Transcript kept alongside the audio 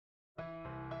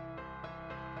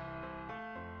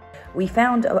we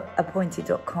found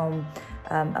appointed.com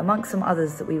amongst some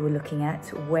others that we were looking at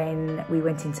when we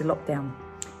went into lockdown,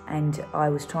 and I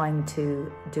was trying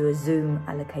to do a Zoom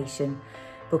allocation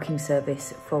booking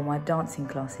service for my dancing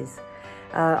classes.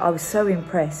 I was so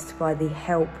impressed by the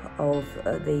help of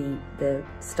the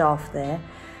staff there,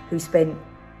 who spent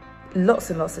lots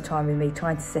and lots of time with me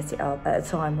trying to set it up at a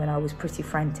time when I was pretty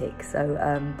frantic. So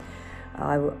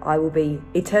I will be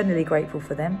eternally grateful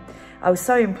for them. I was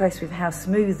so impressed with how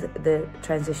smooth the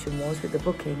transition was with the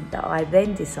booking that I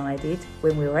then decided,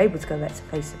 when we were able to go back to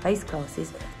face-to-face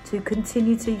classes, to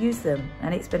continue to use them,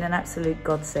 and it's been an absolute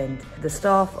godsend. The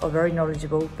staff are very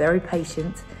knowledgeable, very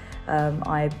patient.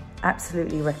 I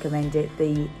absolutely recommend it.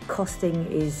 The costing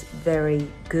is very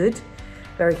good,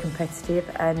 very competitive,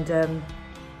 and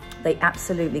they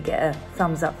absolutely get a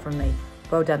thumbs up from me.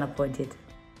 Well done, Appointed.